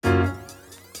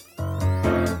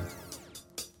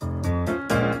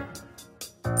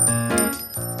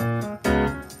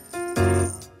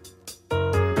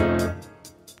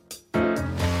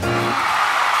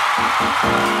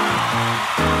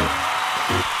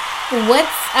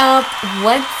What's up?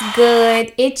 What's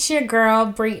good? It's your girl,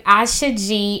 Briasha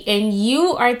G, and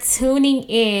you are tuning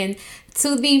in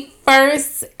to the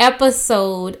first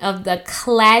episode of the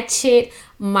Clutch It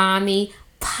Mommy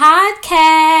podcast.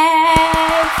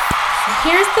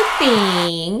 Here's the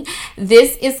thing.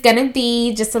 This is going to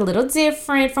be just a little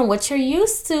different from what you're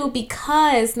used to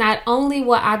because not only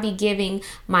will I be giving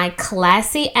my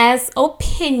classy ass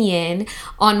opinion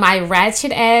on my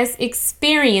ratchet ass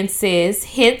experiences,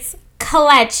 hence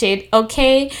clutch it,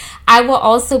 okay? I will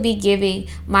also be giving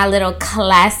my little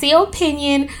classy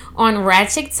opinion on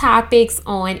ratchet topics,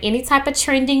 on any type of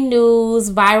trending news,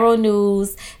 viral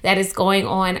news that is going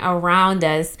on around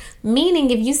us. Meaning,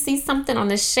 if you see something on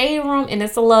the shade room and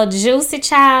it's a little juicy,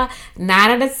 child, 9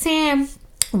 out of 10,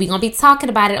 we're going to be talking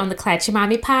about it on the Clutch It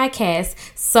Mommy podcast.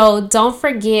 So don't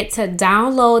forget to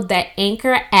download the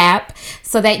Anchor app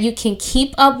so that you can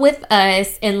keep up with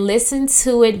us and listen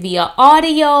to it via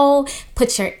audio.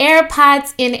 Put your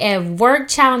AirPods in at work,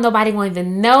 child. Nobody won't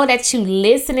even know that you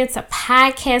listening to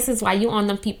podcasts while you on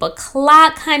them people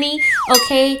clock, honey.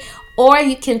 Okay? Or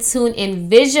you can tune in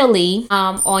visually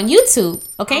on YouTube,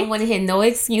 okay? I don't want to hear no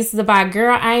excuses about,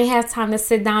 girl, I ain't have time to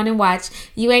sit down and watch.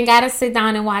 You ain't got to sit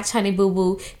down and watch, honey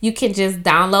boo-boo. You can just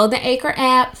download the Anchor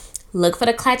app, look for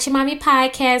the Clutch It Mommy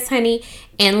podcast, honey,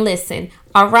 and listen,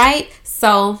 all right?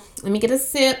 So let me get a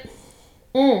sip.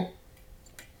 If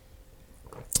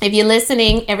you're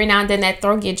listening, every now and then that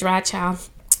throat get dry, child.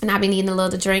 And I've been eating a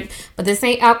little to drink. But this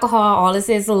ain't alcohol. All this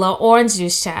is a little orange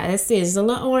juice, child. This is a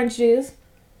little orange juice.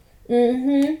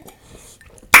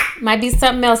 Might be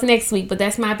something else next week, but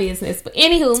that's my business. But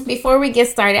anywho, before we get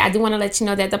started, I do want to let you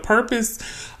know that the purpose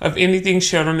of anything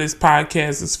shared on this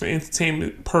podcast is for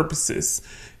entertainment purposes.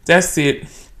 That's it.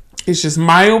 It's just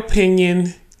my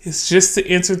opinion. It's just to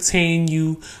entertain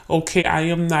you. Okay, I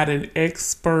am not an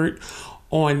expert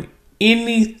on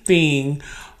anything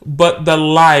but the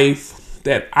life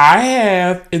that I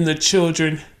have and the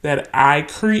children that I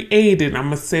created. I'm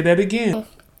going to say that again.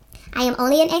 I am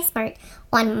only an expert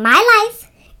on my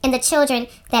life and the children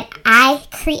that I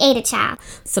created, child.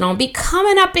 So don't be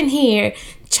coming up in here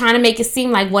trying to make it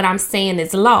seem like what I'm saying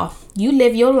is law. You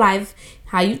live your life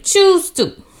how you choose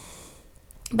to.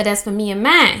 But that's for me and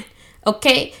mine,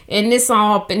 okay? And this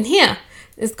all up in here,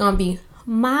 it's going to be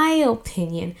my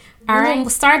opinion. All right?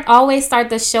 Always start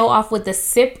the show off with the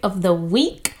sip of the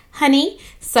week, honey.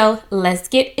 So let's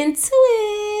get into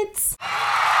it.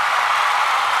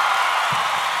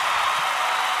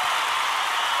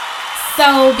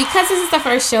 So because this is the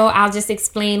first show, I'll just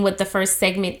explain what the first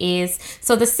segment is.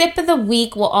 So the sip of the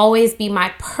week will always be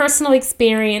my personal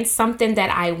experience, something that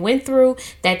I went through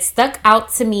that stuck out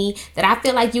to me that I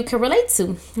feel like you can relate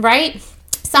to, right?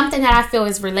 Something that I feel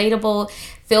is relatable.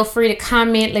 Feel free to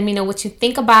comment. Let me know what you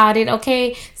think about it,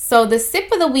 okay? So the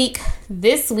sip of the week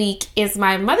this week is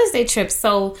my Mother's Day trip.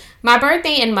 So my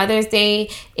birthday and Mother's Day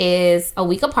is a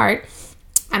week apart.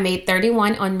 I made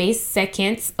 31 on May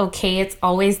 2nd. Okay, it's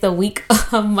always the week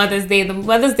of Mother's Day. The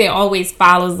Mother's Day always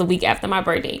follows the week after my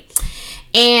birthday.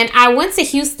 And I went to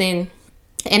Houston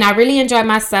and I really enjoyed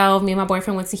myself. Me and my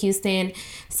boyfriend went to Houston.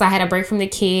 So I had a break from the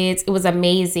kids. It was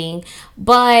amazing.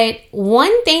 But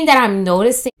one thing that I'm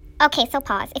noticing. Okay, so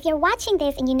pause. If you're watching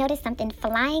this and you notice something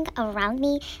flying around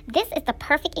me, this is the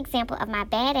perfect example of my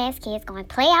badass kids going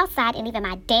play outside and leaving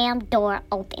my damn door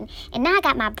open. And now I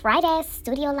got my bright ass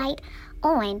studio light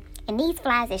on and these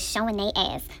flies is showing their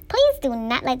ass. Please do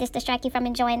not let this distract you from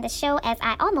enjoying the show, as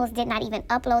I almost did not even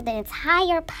upload the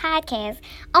entire podcast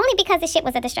only because this shit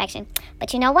was a distraction.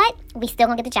 But you know what? We still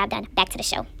gonna get the job done. Back to the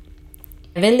show.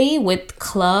 Heavily with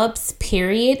clubs,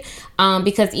 period,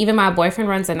 because even my boyfriend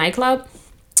runs a nightclub,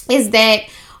 is that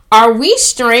are we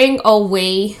straying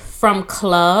away from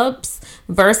clubs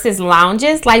versus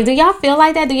lounges? Like, do y'all feel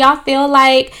like that? Do y'all feel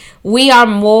like we are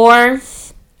more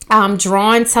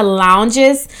drawn to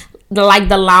lounges, like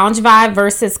the lounge vibe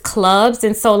versus clubs?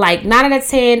 And so like 9 out of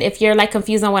 10, if you're like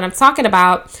confused on what I'm talking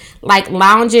about, like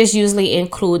lounges usually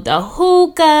include the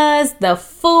hookahs, the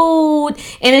food,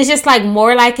 and it's just like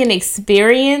more like an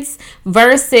experience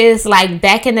versus like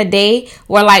back in the day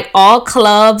where like all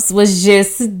clubs was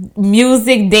just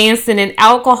music, dancing, and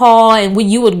alcohol, and when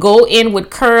you would go in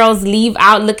with curls, leave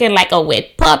out looking like a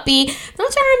wet puppy.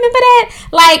 Don't y'all remember that?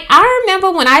 Like, I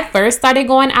remember when I first started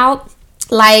going out,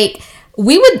 like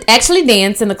we would actually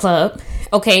dance in the club.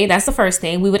 Okay, that's the first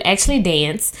thing. We would actually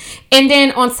dance. And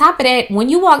then on top of that, when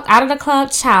you walked out of the club,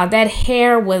 child, that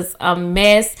hair was a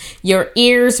mess. Your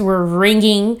ears were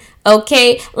ringing.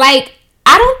 Okay, like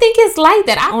I don't think it's like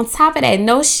that. On top of that,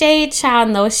 no shade, child,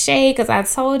 no shade, because I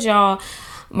told y'all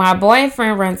my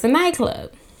boyfriend runs a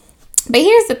nightclub. But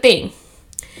here's the thing.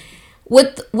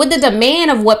 with the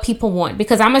demand of what people want,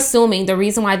 because I'm assuming the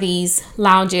reason why these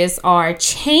lounges are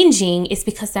changing is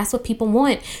because that's what people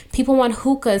want. People want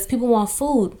hookahs, people want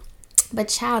food. But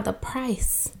child, the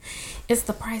price is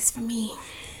the price for me.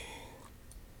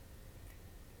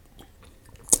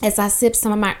 As I sip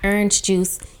some of my orange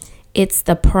juice, it's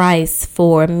the price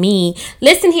for me.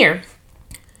 Listen here.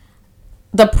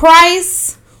 The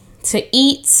price to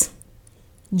eat,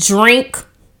 drink,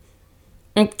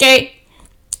 okay,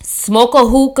 smoke a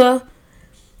hookah,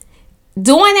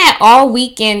 doing that all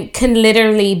weekend can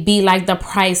literally be like the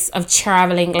price of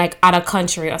traveling like out of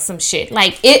country or some shit.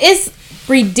 Like, it is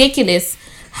ridiculous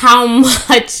how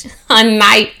much a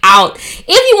night out, if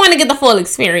you want to get the full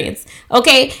experience,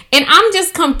 okay? And I'm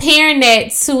just comparing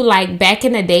that to like back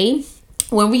in the day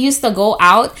when we used to go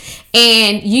out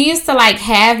and you used to like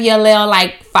have your little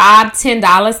like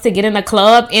 $5-10 to get in the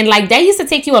club, and like that used to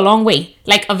take you a long way,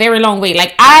 like a very long way.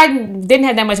 Like, I didn't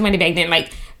have that much money back then.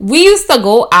 Like, we used to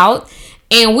go out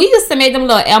and we used to make them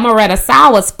little amaretto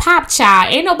sours pop,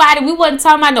 child. Ain't nobody, we wasn't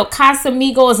talking about no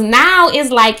Casamigos. Now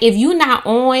it's like, if you not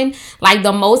on like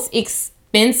the most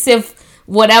expensive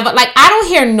whatever, like I don't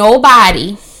hear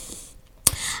nobody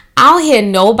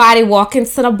walk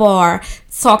into the bar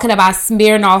talking about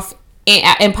Smirnoff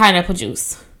and pineapple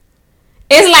juice.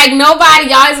 It's like nobody,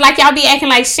 y'all, it's like y'all be acting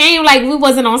like shame, like we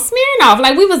wasn't on Smirnoff.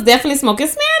 Like, we was definitely smoking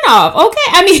Smirnoff, okay?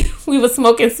 I mean, we was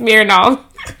smoking Smirnoff.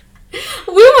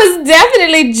 We was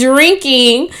definitely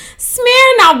drinking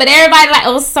Smirnoff, but everybody like,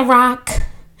 oh, Ciroc,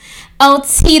 oh,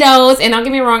 Tito's. And don't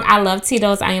get me wrong, I love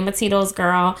Tito's. I am a Tito's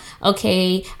girl,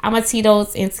 okay? I'm a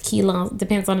Tito's and tequila,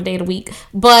 depends on the day of the week.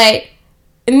 But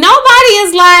nobody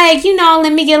is like, you know,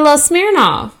 let me get a little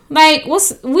Smirnoff. Like,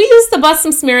 we used to bust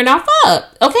some Smirnoff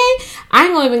up, okay? I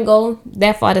ain't gonna even go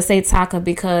that far to say Taka,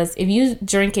 because if you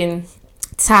drinking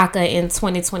Taka in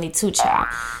 2022, child,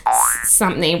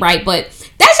 something ain't right. But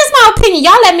that's just my opinion.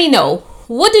 Y'all let me know.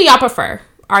 What do y'all prefer?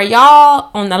 Are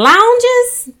y'all on the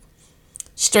lounges?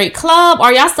 Straight club?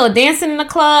 Are y'all still dancing in the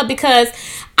club? Because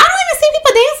I don't even see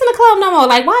people dance in the club no more.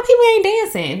 Like, why people ain't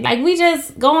dancing? Like, we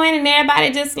just go in and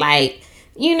everybody just like,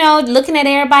 you know, looking at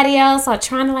everybody else or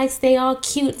trying to like stay all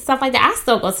cute and stuff like that. I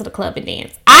still go to the club and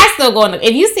dance. I still go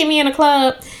if you see me in a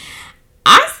club,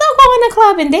 I still go in the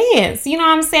club and dance. You know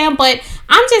what I'm saying? But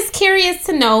I'm just curious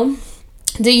to know,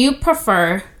 do you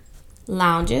prefer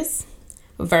lounges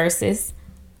versus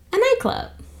a nightclub?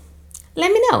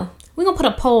 Let me know. We're going to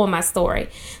put a poll on my story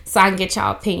so I can get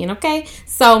y'all opinion, okay?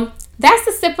 So that's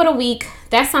the sip of the week.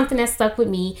 That's something that stuck with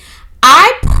me.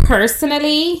 I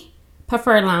personally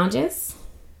prefer lounges.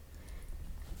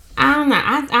 I don't know.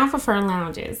 I prefer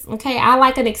lounges. Okay. I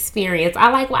like an experience.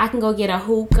 I like where I can go get a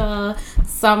hookah,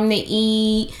 something to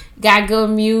eat, got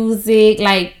good music.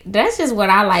 Like, that's just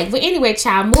what I like. But anyway,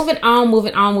 child, moving on.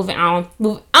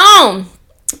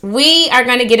 We are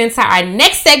going to get into our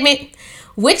next segment,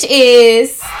 which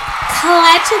is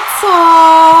Clutch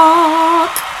Talk.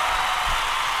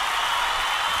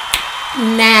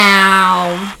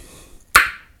 Now,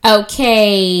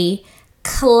 okay,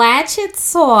 Clutch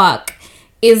Talk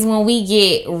is when we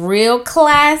get real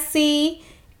classy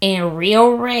and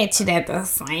real ratchet at the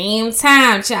same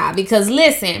time, child. Because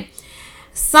listen,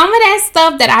 some of that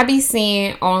stuff that I be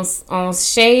seeing on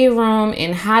Shade Room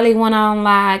and Hollywood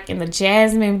Unlocked and the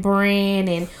Jasmine brand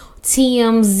and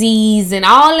TMZs and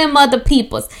all them other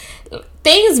peoples,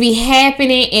 things be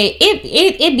happening and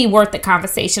it be worth the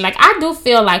conversation. Like, I do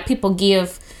feel like people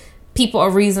give people a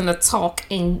reason to talk,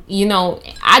 and you know,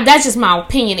 that's just my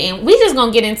opinion. And we just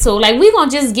gonna get into, like, we gonna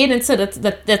just get into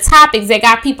the topics that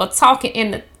got people talking.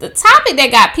 And the topic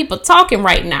that got people talking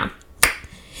right now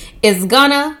is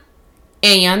Gunna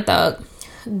and Young Thug.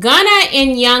 Gunna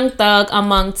and Young Thug,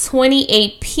 among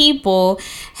 28 people,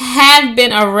 have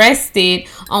been arrested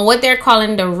on what they're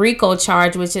calling the RICO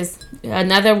charge, which is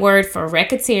another word for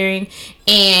racketeering.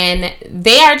 And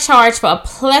they are charged for a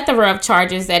plethora of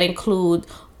charges that include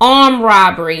armed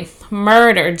robbery,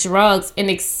 murder, drugs,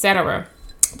 and etc.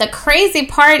 The crazy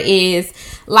part is,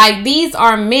 like, these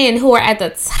are men who are at the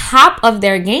top of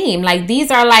their game. Like, these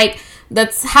are like the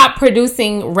top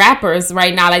producing rappers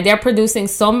right now. Like, they're producing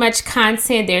so much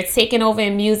content. They're taking over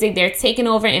in music. They're taking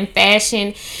over in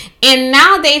fashion. And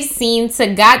now they've seemed to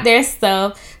got their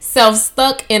self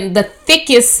stuck in the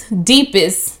thickest,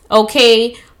 deepest,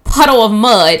 okay, puddle of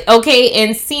mud, okay,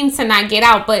 and seem to not get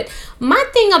out. But my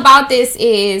thing about this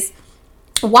is,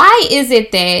 why is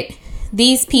it that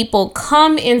these people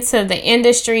come into the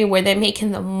industry where they're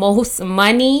making the most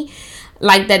money,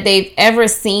 like, that they've ever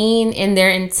seen in their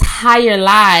entire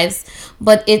lives,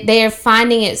 but they're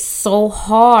finding it so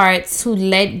hard to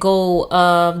let go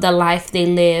of the life they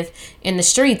live in the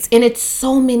streets. And it's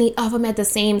so many of them at the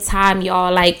same time,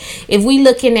 y'all. Like, if we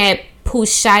looking at Pooh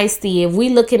Shiesty, if we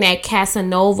looking at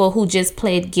Casanova, who just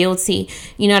pled guilty,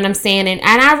 you know what I'm saying? And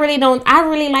I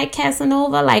really like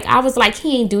Casanova. Like, I was like,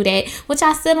 he ain't do that, which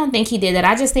I still don't think he did that.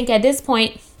 I just think at this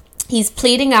point, he's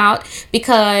pleading out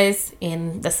because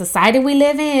in the society we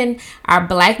live in, our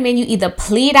black men, you either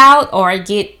plead out or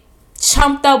get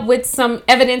chumped up with some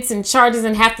evidence and charges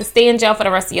and have to stay in jail for the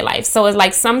rest of your life. So it's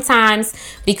like, sometimes,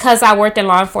 because I worked in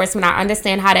law enforcement, I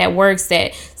understand how that works,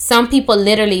 that some people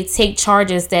literally take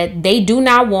charges that they do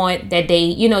not want, that they,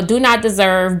 you know, do not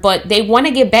deserve, but they want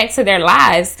to get back to their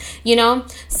lives, you know?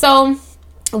 So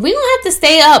we don't have to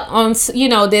stay up on,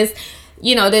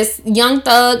 this Young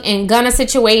Thug and Gunna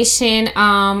situation.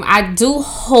 I do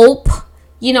hope,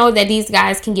 that these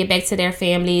guys can get back to their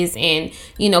families and,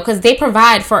 because they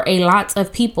provide for a lot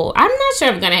of people. I'm not sure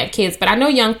if Gunna have kids, but I know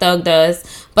Young Thug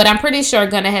does. But I'm pretty sure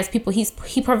Gunna has people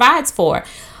he provides for.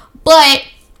 But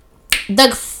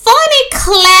the funny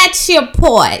clatchy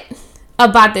part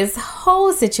about this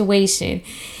whole situation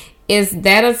is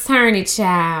that attorney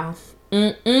child.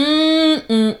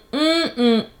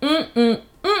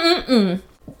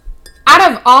 Out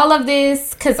of all of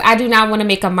this, because I do not want to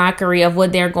make a mockery of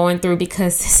what they're going through,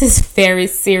 because this is very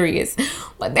serious,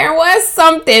 but there was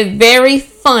something very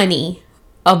funny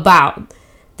about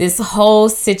this whole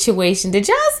situation. Did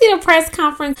y'all see the press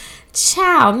conference?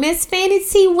 Child, Miss Fannie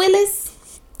T.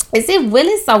 Willis. Is it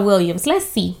Willis or Williams? Let's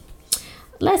see.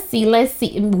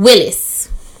 Willis.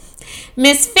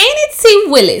 Miss Fannie T.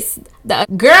 Willis. The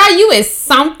girl, you is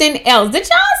something else. Did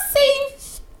y'all see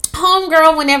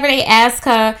homegirl whenever they ask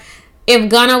her if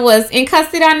Gunna was in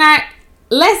custody or not?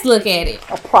 Let's look at it.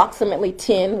 Approximately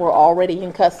 10 were already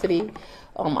in custody.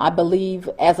 I believe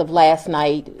as of last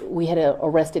night, we had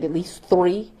arrested at least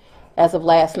 3 as of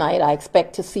last night. I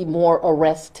expect to see more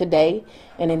arrests today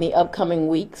and in the upcoming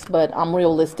weeks, but I'm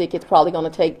realistic. It's probably going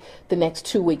to take the next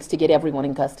 2 weeks to get everyone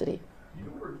in custody.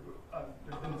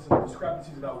 There's been some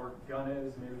discrepancies about where Gunna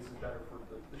is. Maybe this is better for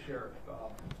the sheriff.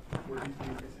 Where is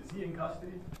he in custody?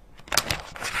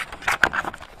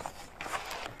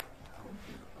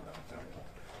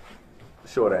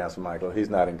 Short answer, Michael. He's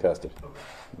not in custody.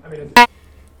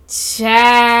 Child.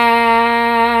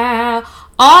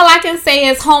 All I can say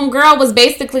is homegirl was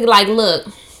basically like, look,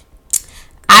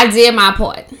 I did my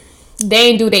part. They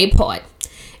ain't do their part.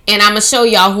 And I'm going to show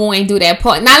y'all who ain't do that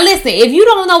part. Now, listen, if you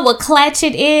don't know what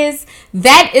clatchet is,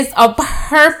 that is a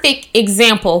perfect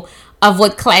example of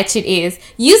what clatchet is.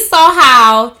 You saw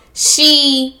how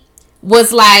she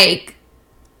was like,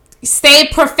 stayed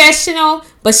professional,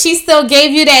 but she still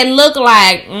gave you that look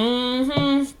like,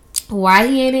 why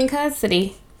he ain't in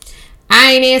custody?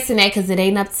 I ain't answering that because it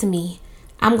ain't up to me.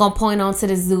 I'm going to point on to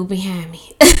the zoo behind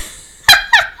me.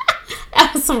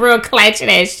 That was some real clatching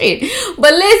ass shit.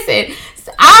 But listen,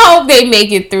 I hope they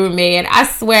make it through, man. I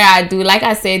swear I do. Like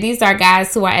I said, these are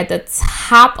guys who are at the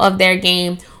top of their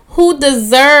game, who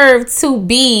deserve to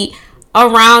be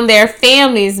around their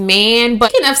families, man.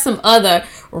 But speaking of some other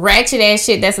ratchet ass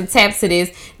shit that's attached to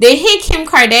this, they hit Kim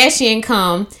Kardashian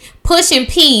come pushing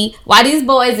P while these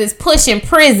boys is pushing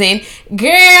prison. Girl,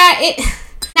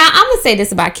 now I'm gonna say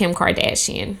this about Kim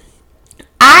Kardashian.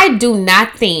 I do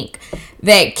not think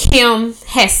that Kim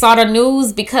has saw the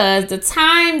news, because the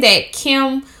time that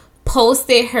Kim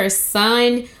posted her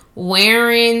son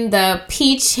wearing the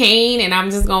P chain, and I'm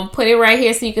just gonna put it right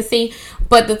here so you can see,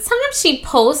 but the time she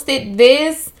posted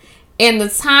this and the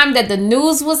time that the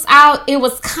news was out, it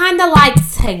was kind of like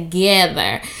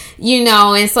together,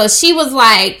 and so she was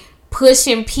like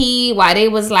pushing P while they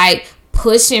was like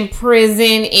pushing prison,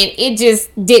 and it just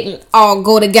didn't all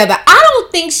go together. I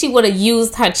don't think she would have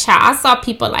used her child. I saw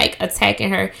people like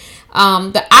attacking her,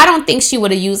 but I don't think she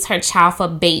would have used her child for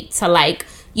bait to like,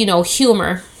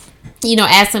 humor,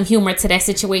 add some humor to that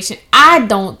situation. I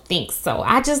don't think so.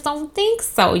 I just don't think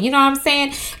so. You know what I'm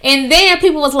saying? And then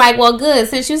people was like, well, good,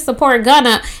 since you support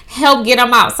Gunna, help get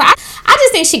him out. So I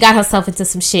just think she got herself into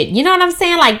some shit. You know what I'm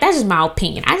saying? Like, that's just my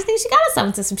opinion. I just think she got herself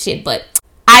into some shit, but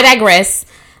I digress.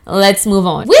 Let's move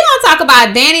on. We're going to talk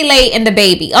about Dani, Leigh, and the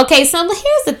baby. Okay, so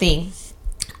here's the thing.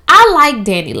 I like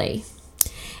Dani, Leigh,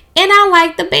 and I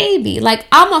like the baby. Like,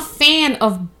 I'm a fan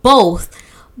of both.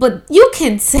 But you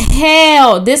can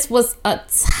tell this was a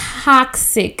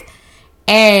toxic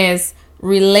ass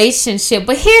relationship.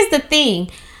 But here's the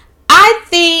thing. I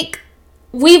think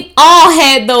we've all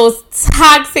had those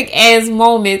toxic ass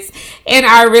moments in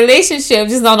our relationship.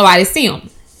 Just don't nobody see them.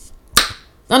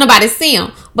 Don't nobody see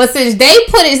them. But since they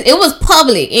put it was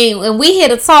public, and we here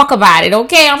to talk about it,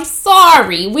 okay? I'm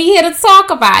sorry. We here to talk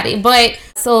about it. But,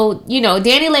 so, you know,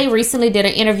 Leigh recently did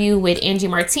an interview with Angie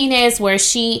Martinez where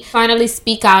she finally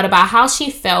speak out about how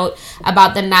she felt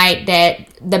about the night that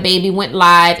the baby went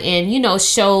live and, you know,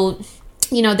 showed,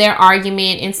 you know, their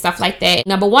argument and stuff like that.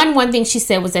 Number one thing she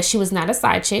said was that she was not a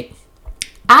side chick.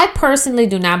 I personally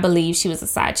do not believe she was a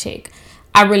side chick.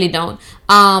 I really don't.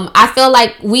 I feel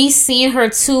like we've seen her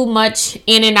too much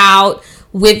in and out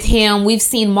with him. We've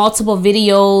seen multiple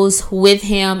videos with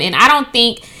him. And I don't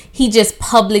think he just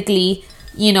publicly,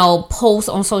 you know, posts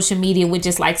on social media with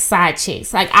just like side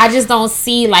chicks. Like, I just don't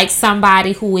see like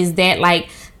somebody who is that like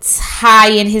high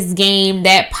in his game,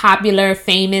 that popular,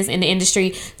 famous in the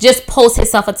industry, just post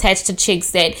himself attached to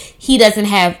chicks that he doesn't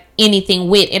have anything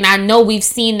with. And I know we've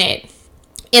seen that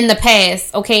in the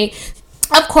past, okay?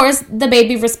 Of course, the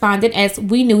baby responded as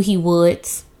we knew he would.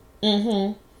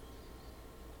 We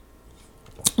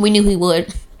knew he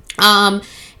would. And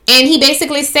he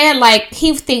basically said, like,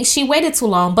 he thinks she waited too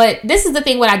long. But this is the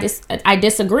thing what I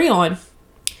disagree on.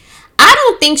 I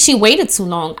don't think she waited too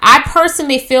long. I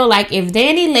personally feel like if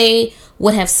Leigh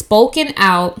would have spoken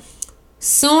out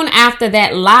soon after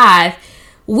that live,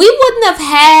 we wouldn't have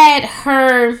had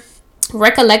her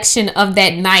recollection of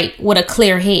that night with a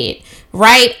clear head,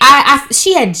 right?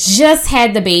 She had just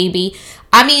had the baby.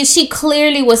 I mean, she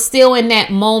clearly was still in that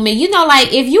moment. You know,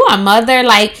 like, if you are a mother,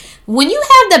 like, when you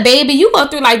have the baby, you go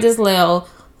through like this little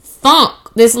funk,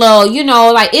 this little, you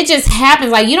know, like, it just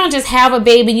happens. Like, you don't just have a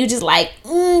baby and you just like,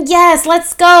 yes,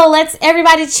 let's go, let's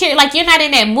everybody cheer. Like, you're not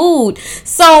in that mood.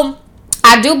 So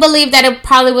I do believe that it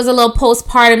probably was a little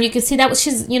postpartum. You can see that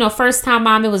she's, you know, first time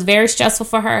mom. It was very stressful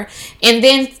for her. And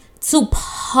then to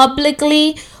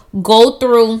publicly go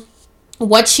through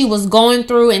what she was going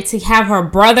through and to have her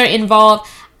brother involved,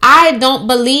 I don't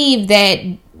believe that,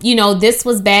 you know, this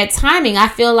was bad timing. I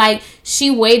feel like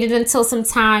she waited until some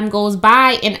time goes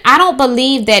by, and I don't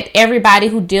believe that everybody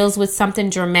who deals with something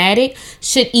dramatic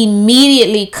should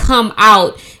immediately come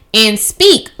out and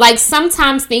speak. Like,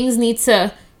 sometimes things need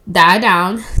to die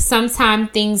down. Sometimes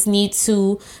things need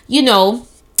to, you know,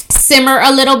 simmer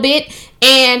a little bit.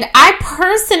 And I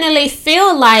personally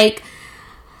feel like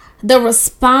the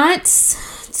response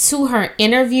to her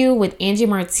interview with Angie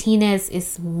Martinez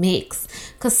is mixed.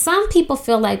 Because some people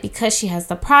feel like because she has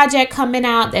the project coming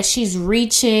out that she's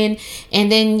reaching.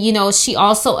 And then, you know, she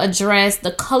also addressed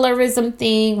the colorism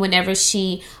thing whenever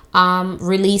she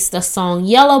released the song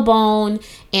Yellowbone,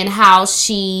 and how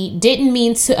she didn't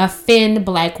mean to offend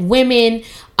Black women.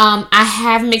 I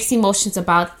have mixed emotions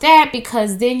about that,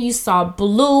 because then you saw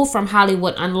Blue from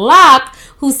Hollywood Unlocked,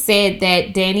 who said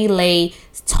that Leigh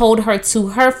told her to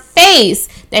her face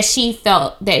that she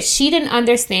felt that she didn't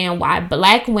understand why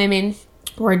Black women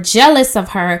were jealous of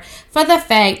her for the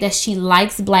fact that she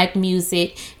likes Black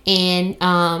music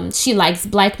and she likes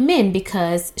Black men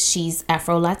because she's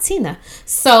Afro-Latina.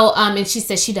 So, and she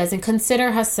said she doesn't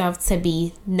consider herself to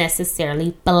be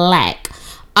necessarily Black.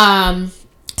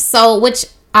 So, which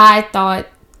I thought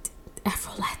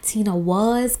Afro-Latina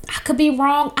was. I could be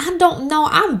wrong. I don't know.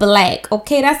 I'm Black,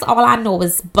 okay? That's all I know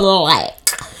is Black.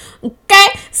 Okay?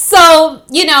 So,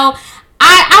 you know,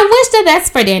 I wish the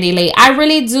best for Leigh. I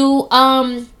really do.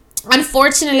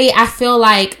 Unfortunately, I feel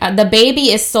like the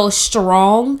baby is so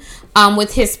strong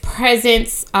with his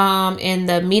presence in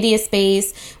the media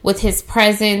space, with his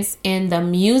presence in the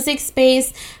music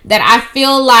space, that I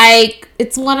feel like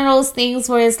it's one of those things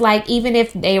where it's like, even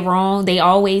if they're wrong, they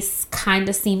always kind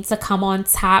of seem to come on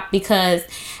top, because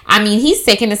I mean, he's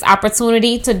taking this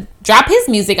opportunity to drop his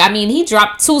music. I mean, he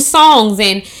dropped 2 songs,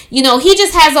 and you know, he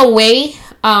just has a way.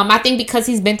 I think because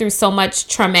he's been through so much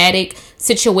traumatic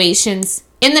situations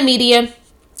in the media,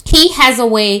 he has a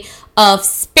way of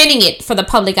spinning it for the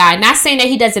public eye. Not saying that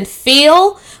he doesn't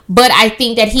feel, but I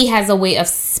think that he has a way of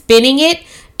spinning it.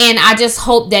 And I just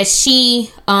hope that she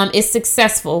is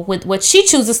successful with what she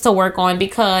chooses to work on,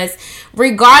 because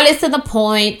regardless of the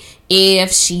point,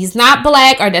 if she's not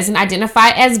Black or doesn't identify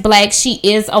as Black, she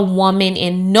is a woman,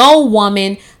 and no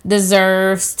woman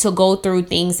deserves to go through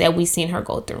things that we've seen her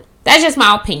go through. That's just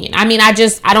my opinion. I mean, I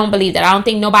don't believe that. I don't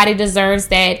think nobody deserves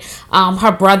that.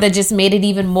 Her brother just made it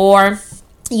even more,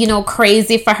 you know,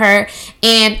 crazy for her.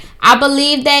 And I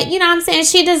believe that, you know what I'm saying,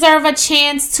 she deserves a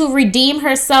chance to redeem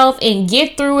herself and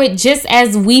get through it, just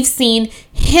as we've seen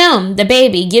him, the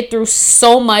baby, get through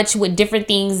so much with different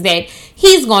things that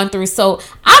he's gone through. So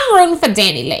I'm rooting for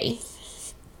Leigh.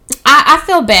 I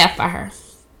feel bad for her.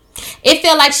 It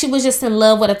felt like she was just in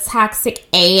love with a toxic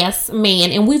ass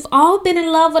man. And we've all been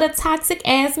in love with a toxic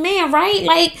ass man, right?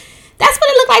 Like, that's what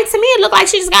it looked like to me. It looked like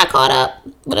she just got caught up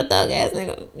with a thug ass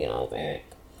nigga. You know what I'm saying?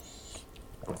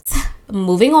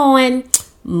 Moving on.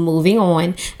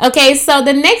 Okay, so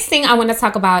the next thing I want to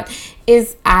talk about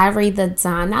is Ivory the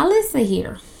Don. Now listen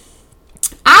here.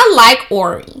 I like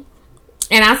Ori.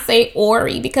 And I say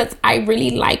Ori because I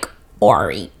really like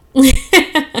Ori.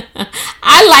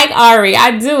 I like Ari.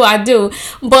 I do.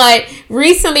 But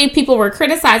recently people were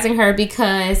criticizing her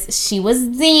because she was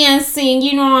dancing,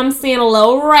 you know what I'm saying, a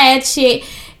little ratchet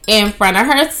in front of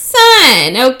her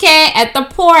son, okay, at the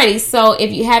party. So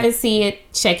if you haven't seen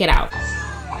it, check it out.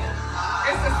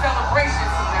 It's a celebration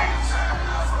tonight.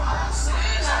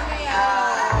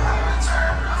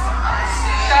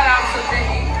 Shout out to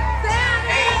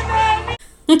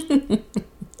Leigh.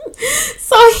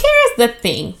 So here's the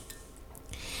thing.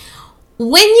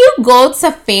 When you go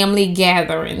to family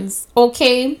gatherings,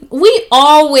 okay, we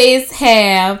always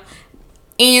have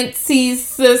aunties,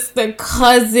 sister,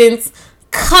 cousins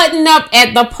cutting up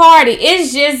at the party.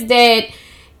 It's just that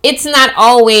it's not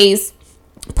always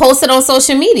posted on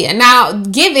social media. Now,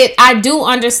 I do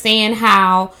understand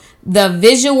how the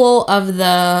visual of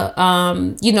the,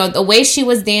 the way she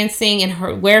was dancing and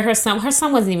her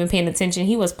son wasn't even paying attention.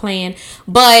 He was playing.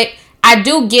 But I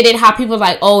do get it how people are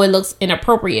like, oh, it looks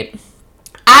inappropriate.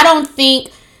 I don't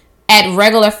think at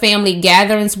regular family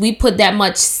gatherings we put that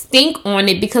much stink on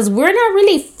it because we're not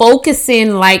really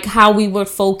focusing like how we would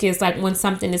focus like when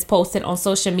something is posted on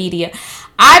social media.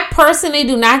 I personally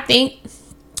do not think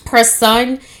her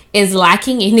son is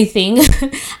lacking anything.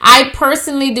 I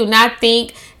personally do not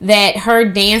think that her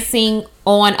dancing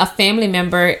on a family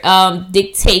member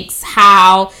dictates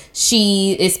how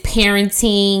she is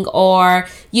parenting, or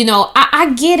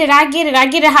I get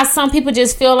it how some people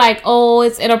just feel like, oh,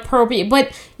 it's inappropriate.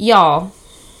 But y'all,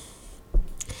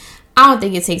 I don't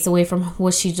think it takes away from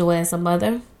what she's doing as a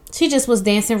mother. She just was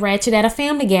dancing ratchet at a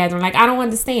family gathering. Like, I don't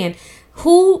understand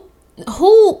who in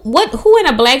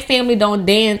a black family don't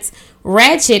dance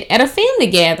ratchet at a family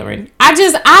gathering.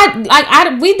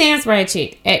 We dance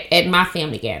ratchet at my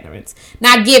family gatherings.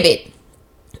 Now, give it,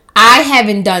 I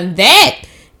haven't done that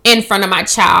in front of my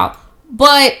child,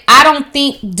 but I don't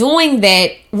think doing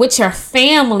that with your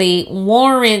family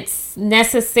warrants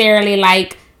necessarily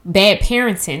like bad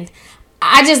parenting.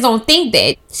 I just don't think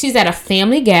that. She's at a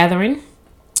family gathering.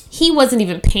 He wasn't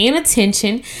even paying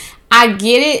attention. I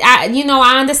get it.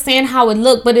 I understand how it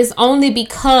looked, but it's only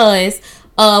because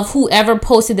of whoever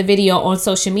posted the video on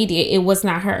social media. It was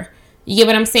not her. You get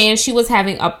what I'm saying? She was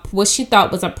having what she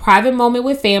thought was a private moment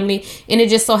with family, and it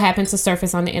just so happened to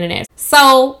surface on the internet.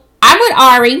 So I'm with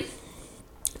Ari.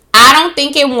 I don't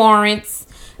think it warrants,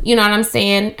 you know what I'm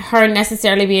saying, her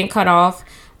necessarily being cut off.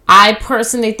 I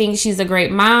personally think she's a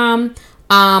great mom.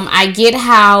 I get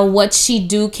how what she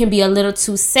do can be a little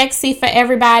too sexy for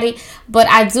everybody, but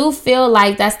I do feel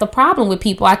like that's the problem with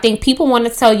people. I think people want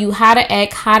to tell you how to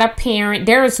act, how to parent.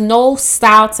 There is no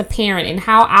style to parent, and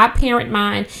how I parent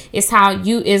mine is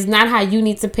not how you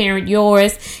need to parent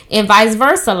yours, and vice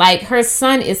versa. Like, her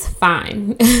son is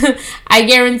fine. I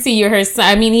guarantee you her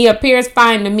son, he appears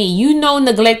fine to me.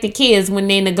 Neglected kids when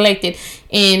they neglected,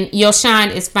 and your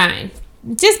shine is fine.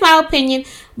 Just my opinion,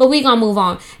 but we gonna move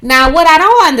on. Now, what I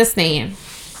don't understand,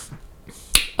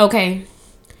 okay,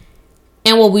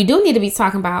 and what we do need to be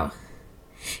talking about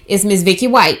is Miss Vicky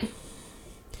White.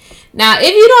 Now, if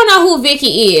you don't know who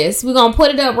Vicky is, we're gonna put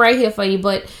it up right here for you.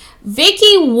 But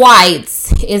Vicky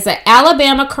White is an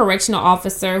Alabama correctional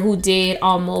officer who did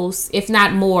almost, if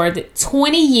not more,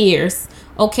 20 years,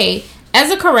 okay, as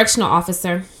a correctional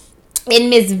officer. And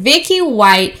Miss Vicky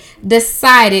White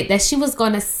decided that she was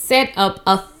going to set up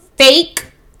a fake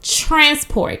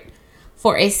transport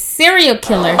for a serial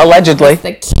killer, allegedly,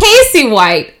 Mr. Casey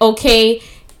White, okay,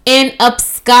 and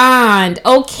abscond,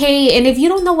 okay. And if you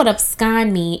don't know what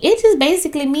abscond mean, it just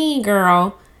basically mean,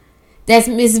 girl, that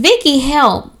Miss Vicky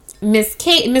helped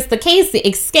Mr. Casey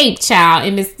escape, child,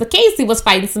 and Mr. Casey was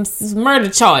fighting some murder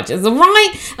charges,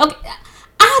 right? Okay,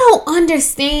 I don't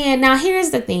understand. Now,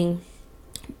 here's the thing.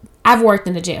 I've worked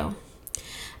in a jail.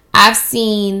 I've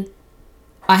seen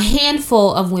a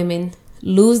handful of women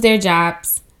lose their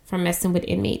jobs from messing with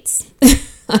inmates.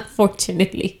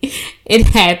 Unfortunately, it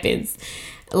happens.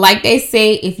 Like they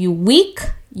say, if you weak,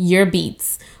 you're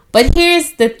beats. But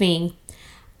here's the thing.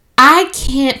 I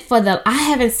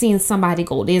haven't seen somebody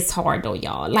go this hard though,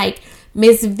 y'all. Like,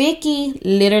 Miss Vicky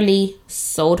literally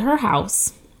sold her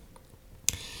house.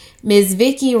 Miss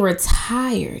Vicky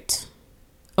retired.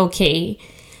 Okay.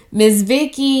 Miss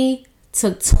Vicky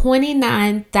took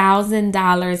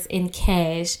 $29,000 in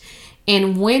cash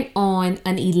and went on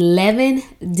an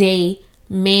 11-day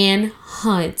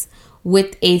manhunt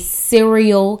with a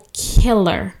serial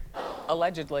killer.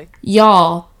 Allegedly.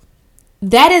 Y'all,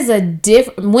 that is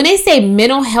when they say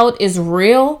mental health is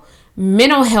real,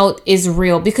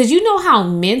 because you know how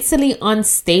mentally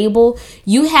unstable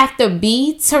you have to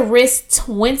be to risk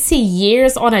 20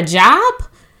 years on a job.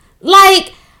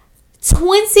 Like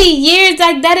 20 years,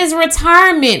 like that is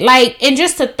retirement. Like, and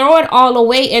just to throw it all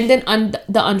away. And then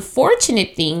the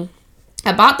unfortunate thing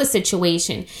about the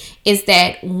situation is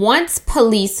that once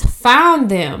police found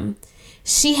them,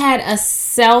 she had a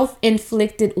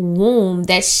self-inflicted wound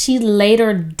that she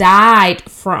later died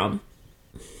from.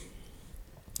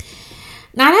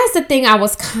 Now, that's the thing I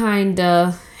was kind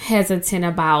of hesitant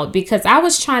about, because I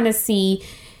was trying to see,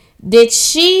 did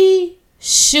she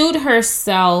shoot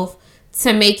herself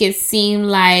to make it seem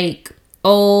like,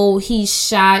 oh, he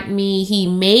shot me, he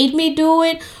made me do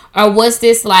it? Or was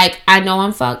this like, I know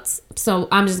I'm fucked, so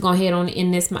I'm just going to head on and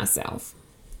end this myself?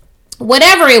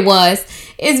 Whatever it was,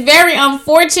 it's very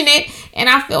unfortunate, and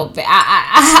I feel bad.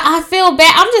 I feel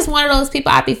bad. I'm just one of those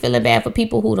people. I be feeling bad for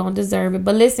people who don't deserve it.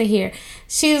 But listen here,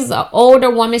 she's an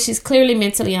older woman. She's clearly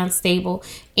mentally unstable,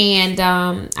 and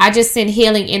I just send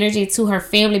healing energy to her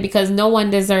family, because no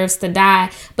one deserves to die.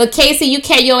 But Casey, you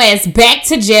carry your ass back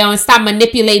to jail and stop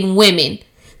manipulating women,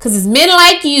 because it's men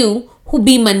like you who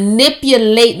be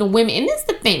manipulating women. And that's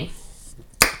the thing.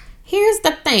 Here's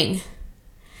the thing.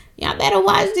 Y'all better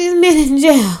watch these men in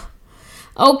jail.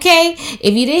 Okay?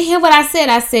 If you didn't hear what I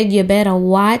said you better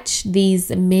watch these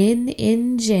men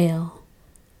in jail.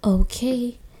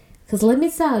 Okay? Because let me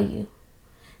tell you,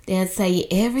 they'll tell you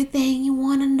everything you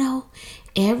want to know,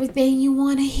 everything you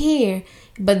want to hear,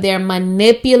 but they're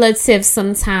manipulative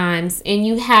sometimes, and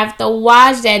you have to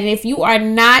watch that. And if you are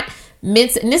not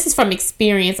mental, and this is from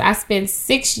experience, I spent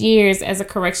 6 years as a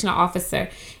correctional officer.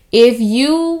 If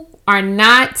you are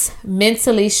not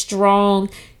mentally strong,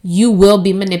 you will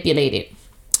be manipulated.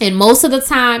 And most of the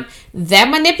time, that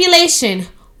manipulation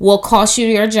will cost you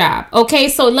your job. Okay,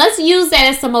 so let's use that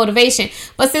as some motivation.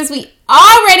 But since we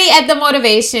already at the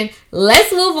motivation,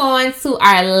 let's move on to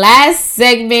our last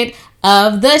segment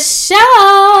of the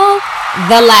show,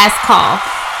 the last call.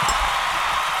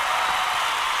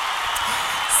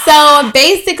 So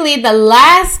basically, the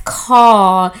last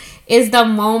call is the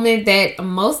moment that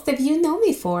most of you know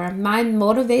me for. My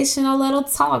motivational little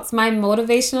talks, my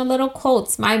motivational little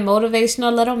quotes, my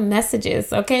motivational little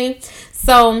messages, okay?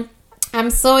 So I'm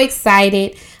so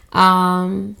excited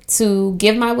to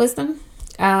give my wisdom.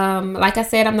 Like I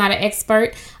said, I'm not an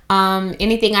expert.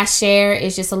 Anything I share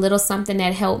is just a little something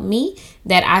that helped me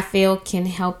that I feel can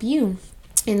help you.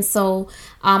 And so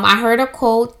I heard a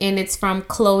quote, and it's from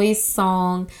Chloe's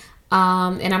song.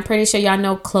 And I'm pretty sure y'all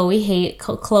know Chloe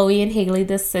and Haley,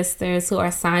 the sisters who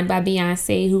are signed by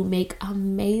Beyonce, who make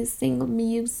amazing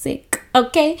music.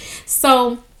 Okay,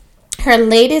 so her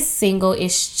latest single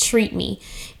is Treat Me.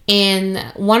 And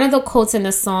one of the quotes in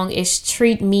the song is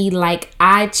treat me like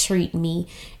I treat me.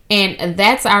 And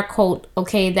that's our quote.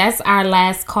 Okay, that's our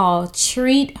last call.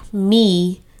 Treat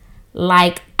me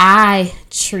like I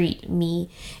treat me.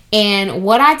 And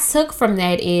what I took from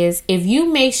that is, if you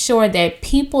make sure that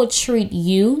people treat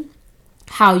you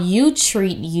how you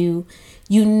treat you,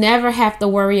 you never have to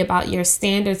worry about your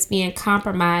standards being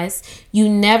compromised. You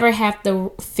never have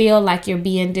to feel like you're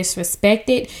being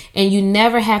disrespected, and you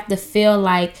never have to feel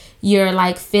like you're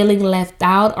like feeling left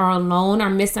out or alone or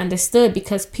misunderstood,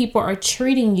 because people are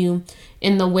treating you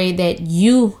in the way that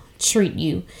you treat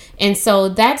you. And so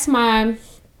that's my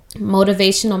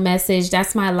motivational message.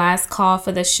 That's my last call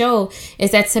for the show,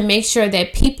 is that to make sure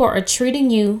that people are treating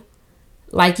you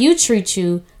like you treat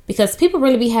you, because people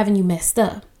really be having you messed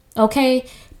up. Okay,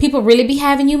 people really be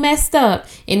having you messed up,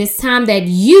 and it's time that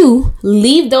you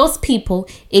leave those people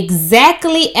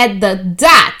exactly at the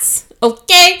dot,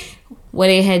 okay, where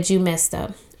they had you messed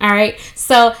up. All right,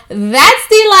 so that's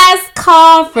the last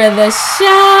call for the show.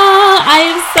 I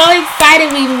am so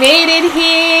excited we made it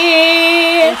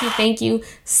here. Thank you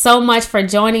so much for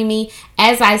joining me.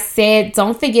 As I said,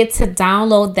 don't forget to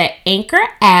download the Anchor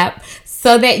app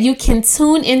so that you can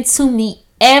tune into me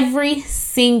every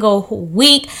single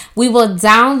week. We will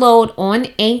download on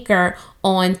Anchor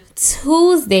on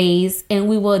Tuesdays, and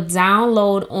we will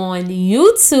download on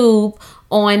YouTube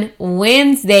on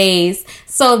Wednesdays.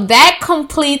 So that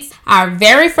completes our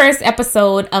very first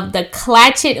episode of the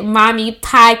Clutch It Mommy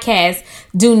podcast.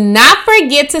 Do not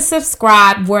forget to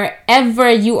subscribe wherever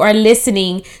you are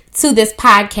listening to this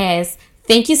podcast.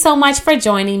 Thank you so much for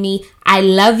joining me. I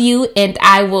love you, and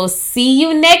I will see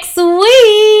you next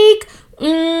week.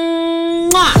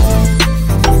 Mwah.